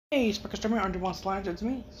Hey, Sparkle under one slide, it's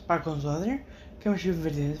me, Sparkle's Weather here. Coming to you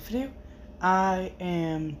with this video. I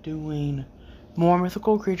am doing more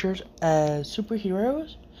mythical creatures as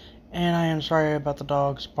superheroes, and I am sorry about the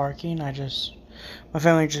dogs barking. My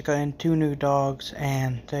family just got in 2 new dogs,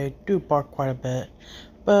 and they do bark quite a bit.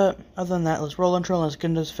 But other than that, let's roll intro, let's get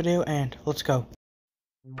into this video, and let's go.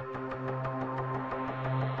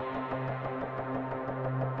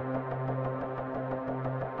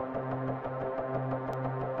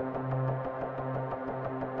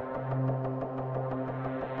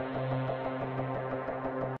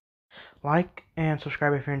 Like and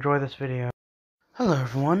subscribe if you enjoy this video. Hello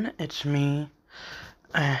everyone, it's me.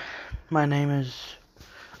 My name is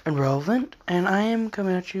Irrelevant, and I am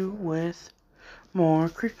coming at you with more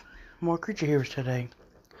creature heroes today.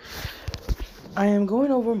 I am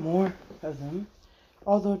going over more of them,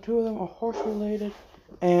 although 2 of them are horse related,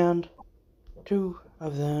 and 2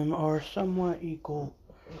 of them are somewhat equal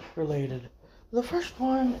related. The first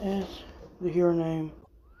one is the hero name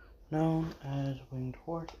known as Winged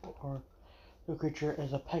Horse, or the creature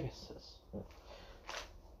is a Pegasus.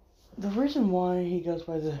 The reason why he goes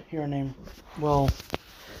by the hero name, well,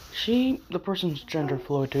 the person's gender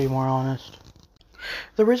fluid, to be more honest.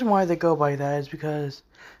 The reason why they go by that is because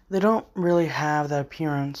they don't really have the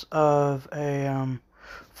appearance of a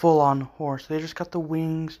full-on horse. They just got the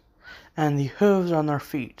wings and the hooves on their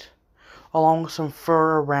feet, along with some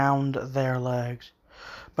fur around their legs.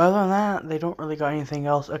 But other than that, they don't really got anything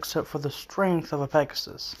else except for the strength of a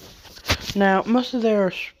Pegasus. Now, most of their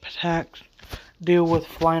attacks deal with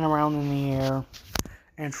flying around in the air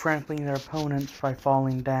and trampling their opponents by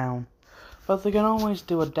falling down. But they can always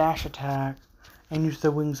do a dash attack and use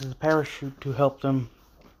their wings as a parachute to help them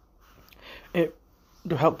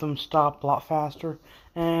stop a lot faster.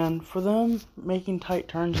 And for them, making tight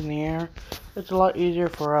turns in the air, it's a lot easier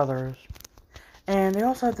for others. And they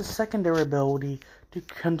also have the secondary ability to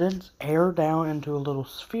condense air down into a little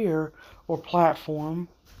sphere or platform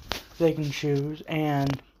they can choose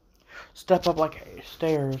and step up like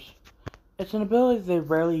stairs. It's an ability they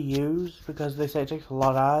rarely use because they say it takes a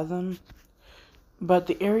lot out of them. But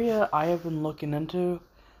the area I have been looking into,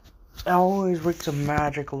 it always reeks of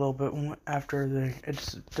magic a little bit after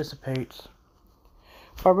it dissipates.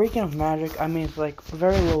 By reeking of magic, I mean it's like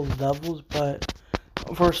very low levels, but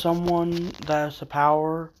for someone that has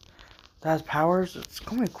powers, it's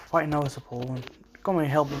going to be quite noticeable and it's going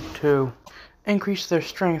to help them to increase their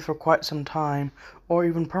strength for quite some time, or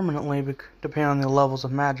even permanently, depending on the levels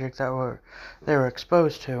of magic that they were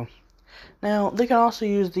exposed to. Now, they can also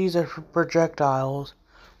use these as projectiles.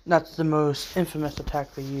 That's the most infamous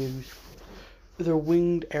attack they use. They're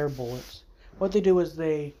winged air bullets. What they do is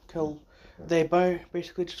they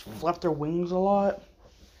basically just flap their wings a lot,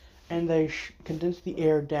 and they condense the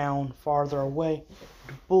air down farther away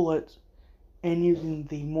to bullets, and using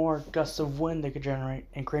the more gusts of wind they could generate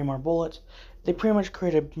and create more bullets, they pretty much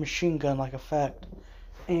create a machine gun-like effect.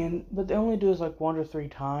 But they only do this like 1 or 3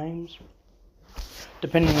 times,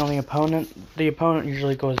 depending on the opponent. The opponent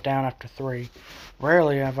usually goes down after 3.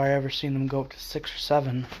 Rarely have I ever seen them go up to 6 or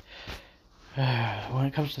 7. When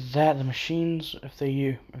it comes to that, the machines, if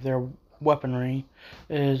their weaponry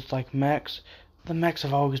is like mechs, the mechs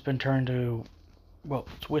have always been turned to, well,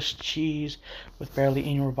 Swiss cheese with barely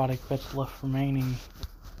any robotic bits left remaining.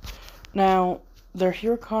 Now, their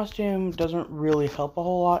hero costume doesn't really help a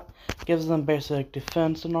whole lot. It gives them basic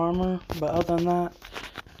defense and armor, but other than that,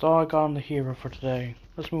 that's all I got on the hero for today.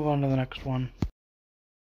 Let's move on to the next one.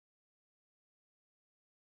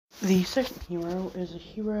 The second hero is a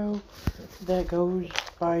hero that goes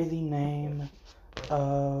by the name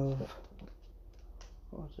of...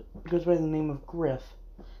 It goes by the name of Griff.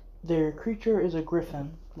 Their creature is a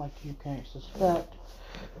griffin, like you can suspect.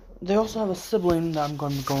 They also have a sibling that I'm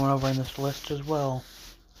going to be going over in this list as well.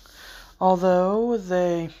 Although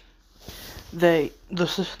the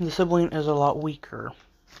sibling is a lot weaker.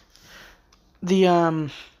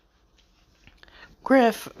 The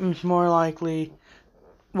Griff is more likely,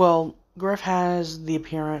 well, Griff has the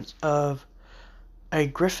appearance of a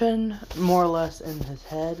griffin, more or less, in his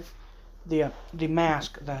head. The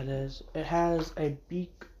mask, that is, it has a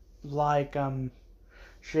beak-like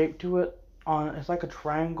shape to it. It's like a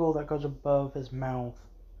triangle that goes above his mouth.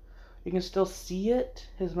 You can still see it,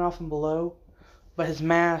 his mouth and below, but his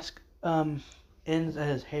mask ends at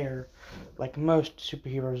his hair, like most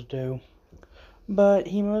superheroes do. But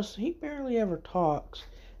he barely ever talks.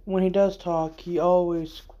 When he does talk,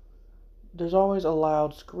 there's always a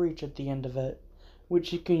loud screech at the end of it, which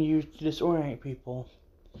he can use to disorient people.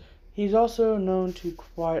 He's also known to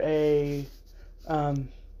quite a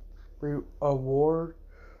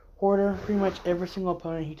Hoarder, pretty much every single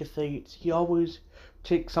opponent he defeats, he always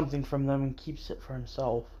takes something from them and keeps it for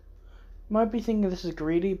himself. You might be thinking this is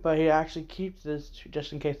greedy, but he actually keeps this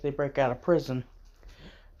just in case they break out of prison.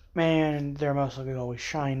 And they're most likely always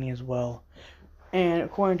shiny as well. And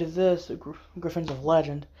according to this, Griffins of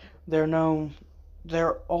Legend,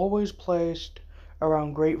 they're always placed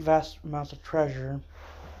around great vast amounts of treasure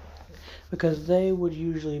because they would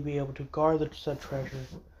usually be able to guard the said treasure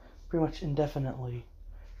pretty much indefinitely.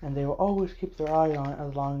 And they will always keep their eye on it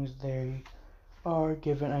as long as they are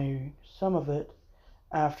given some of it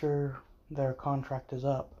after their contract is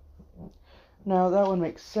up. Now that would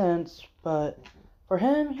make sense, but for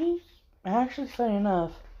him, he's actually funny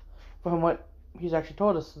enough, from what he's actually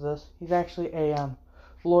told us this, he's actually a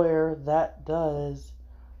lawyer that does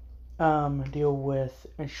deal with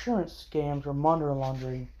insurance scams or money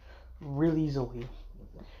laundering really easily.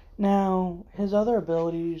 Now, his other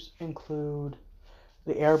abilities include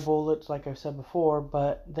the air bullets, like I said before,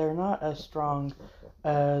 but they're not as strong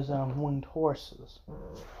as winged horses.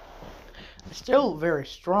 Still very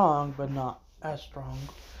strong, but not as strong.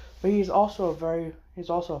 But he's also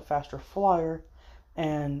a faster flyer,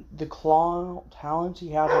 and the claw talents he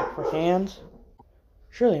has up for hands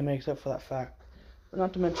surely makes up for that fact. But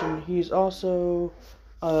not to mention, he's also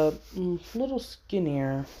a little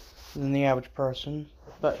skinnier than the average person,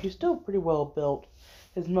 but he's still pretty well built.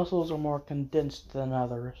 His muscles are more condensed than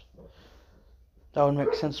others. That would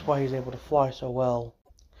make sense why he's able to fly so well.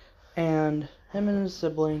 And him and his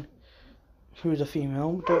sibling, who's a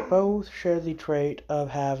female, both share the trait of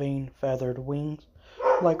having feathered wings,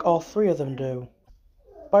 like all three of them do.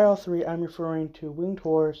 By all three, I'm referring to Winged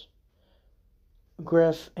Horse,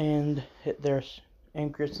 Griff, and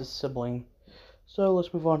Chris's sibling. So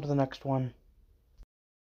let's move on to the next one.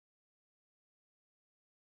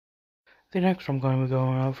 The next one I'm going to be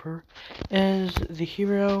going over is the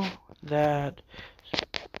hero that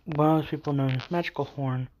most people know as Mythical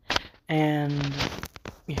Horn, and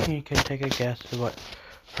you can take a guess at what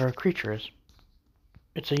her creature is.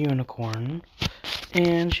 It's a unicorn,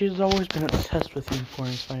 and she's always been obsessed with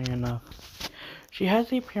unicorns, funny enough. She has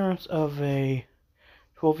the appearance of a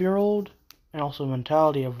 12-year-old, and also the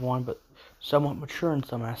mentality of one, but somewhat mature in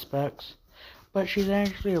some aspects. But she's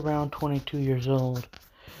actually around 22 years old.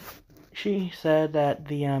 She said that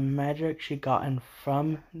the magic she gotten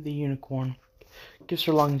from the unicorn gives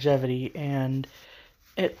her longevity, and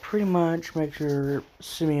it pretty much makes her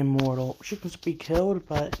semi-immortal. She can be killed,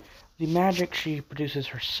 but the magic she produces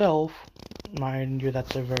herself, mind you,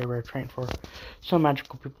 that's a very rare trait for some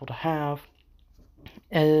magical people to have,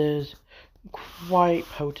 is quite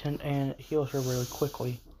potent and it heals her really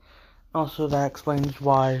quickly. Also, that explains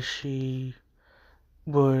why she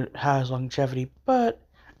has longevity, but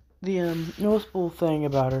the noticeable thing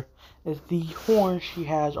about her is the horn she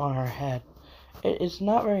has on her head. It's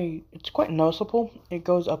quite noticeable. It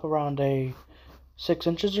goes up around 6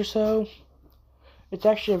 inches or so. It's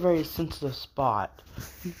actually a very sensitive spot,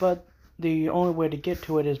 but the only way to get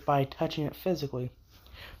to it is by touching it physically.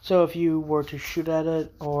 So if you were to shoot at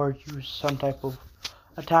it or use some type of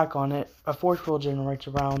attack on it, a force field generates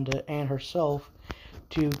around it and herself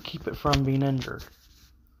to keep it from being injured.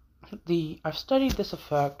 I've studied this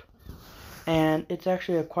effect, and it's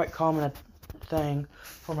actually a quite common thing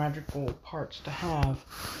for magical parts to have.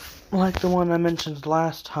 Like the one I mentioned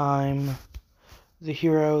last time, the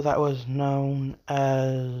hero that was known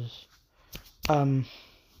as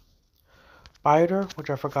Biter, which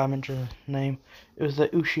I forgot to mention his name. It was the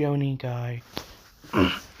Ushioni guy.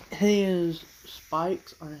 His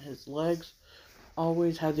spikes on his legs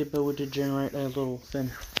always had the ability to generate a little thin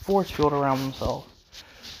force field around himself.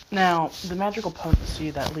 Now, the magical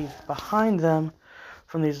potency that leaves behind them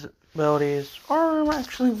from these abilities are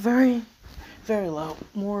actually very, very low.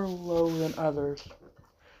 More low than others.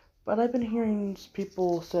 But I've been hearing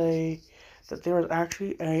people say that there is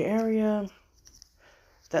actually an area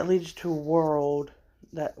that leads to a world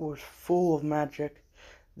that was full of magic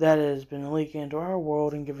that has been leaking into our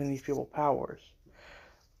world and giving these people powers.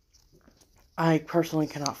 I personally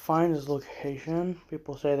cannot find this location.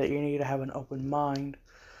 People say that you need to have an open mind.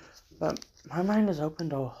 But my mind is open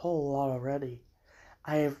to a whole lot already.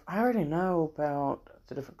 I already know about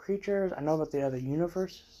the different creatures. I know about the other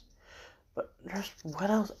universes. But just what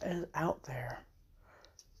else is out there?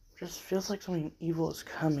 Just feels like something evil is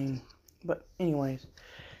coming. But anyways,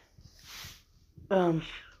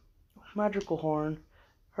 Mythical Horn,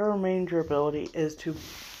 her major ability is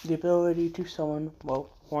the ability to summon,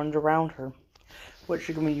 horns around her, which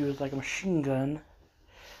she can be used like a machine gun.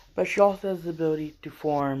 But she also has the ability to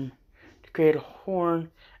create a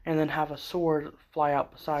horn and then have a sword fly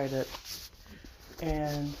out beside it.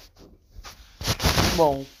 and,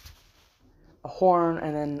 well, a horn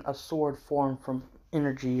and then a sword formed from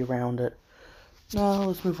energy around it. Now,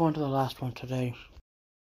 let's move on to the last one today.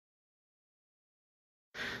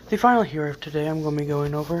 The final hero of today I'm going to be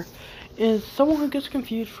going over is someone who gets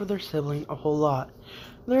confused for their sibling a whole lot.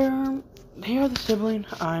 They are the sibling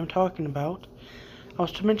I'm talking about. I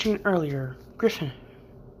was mentioning earlier, Griff's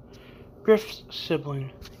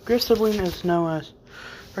sibling. Griff's sibling is known as,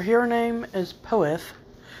 her hero name is Poeth,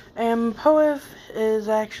 and Poeth is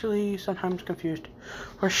actually sometimes confused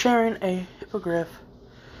for sharing a hippogriff,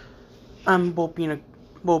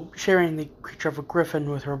 sharing the creature of a griffin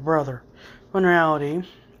with her brother. In reality,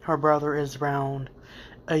 her brother is around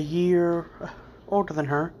a year older than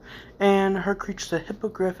her, and her creature is a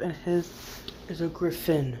hippogriff and his is a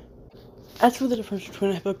griffin. As for the difference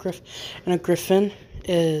between a hippogriff and a griffin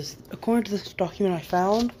is, according to this document I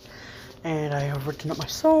found, and I have written it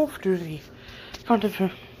myself due to the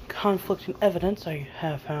conflicting evidence I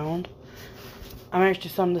have found, I managed to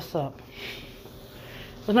sum this up.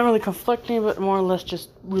 It's not really conflicting, but more or less just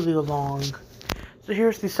really long. So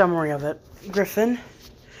here's the summary of it. Griffin.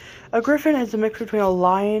 A griffin is a mix between a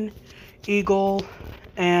lion, eagle,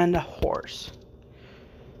 and a horse.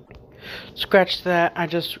 Scratch that, I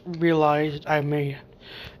just realized I made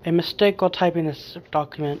a mistake while typing this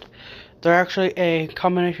document. They're actually a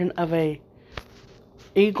combination of a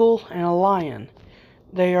eagle and a lion.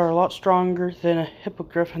 They are a lot stronger than a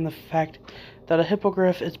hippogriff in the fact that a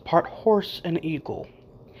hippogriff is part horse and eagle.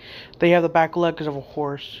 They have the back legs of a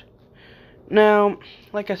horse. Now,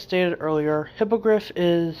 like I stated earlier, hippogriff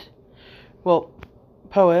is, well,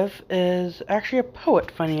 Poeth is actually a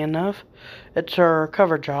poet, funny enough. It's her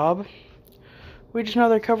cover job. We just know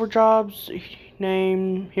their cover jobs,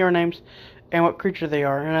 hero names, and what creature they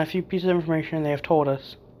are, and a few pieces of information they have told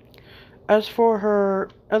us. As for her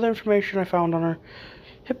other information I found on her,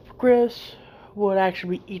 hippogriffs would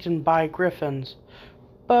actually be eaten by griffins.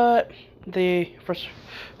 But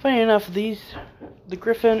funny enough, the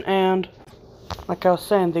griffin and, like I was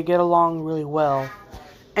saying, they get along really well.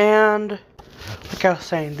 And like I was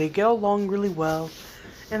saying, they get along really well,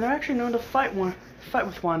 and they're actually known to fight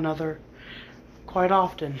with one another quite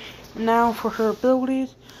often. Now, for her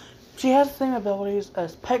abilities, she has the same abilities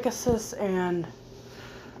as Pegasus and,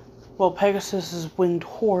 well, Pegasus is winged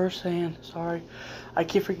horse, and, sorry, I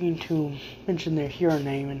keep forgetting to mention their hero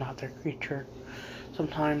name and not their creature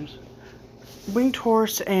sometimes. Winged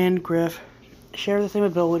horse and Griff share the same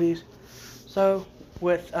abilities. So,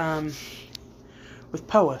 with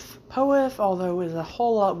Poeth. Poeth, although, is a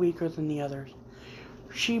whole lot weaker than the others.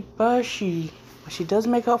 What she does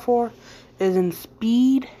make up for is in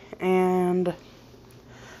speed and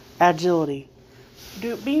agility.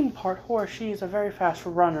 Being part horse, she is a very fast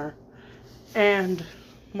runner. And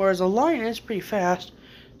whereas a lion is pretty fast,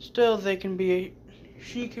 still Griff can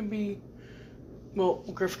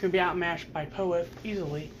be outmatched by Poeth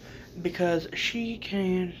easily, because she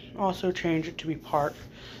can also change it to be part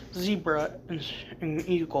zebra and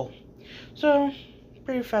eagle. So,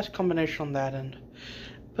 pretty fast combination on that end.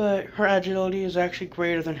 But her agility is actually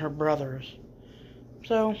greater than her brother's.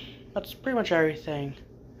 So, that's pretty much everything.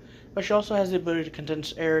 But she also has the ability to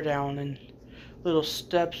condense air down in little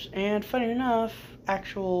steps, and funny enough,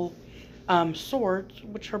 actual swords,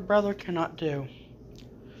 which her brother cannot do.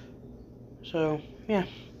 So, yeah.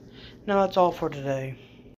 Now that's all for today.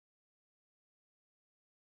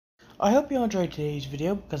 I hope you enjoyed today's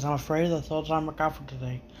video, because I'm afraid that's all the time I got for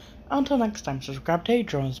today. Until next time, subscribe to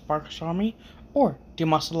join the Sparkles Army, or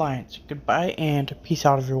Demos Alliance. Goodbye, and peace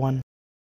out, everyone.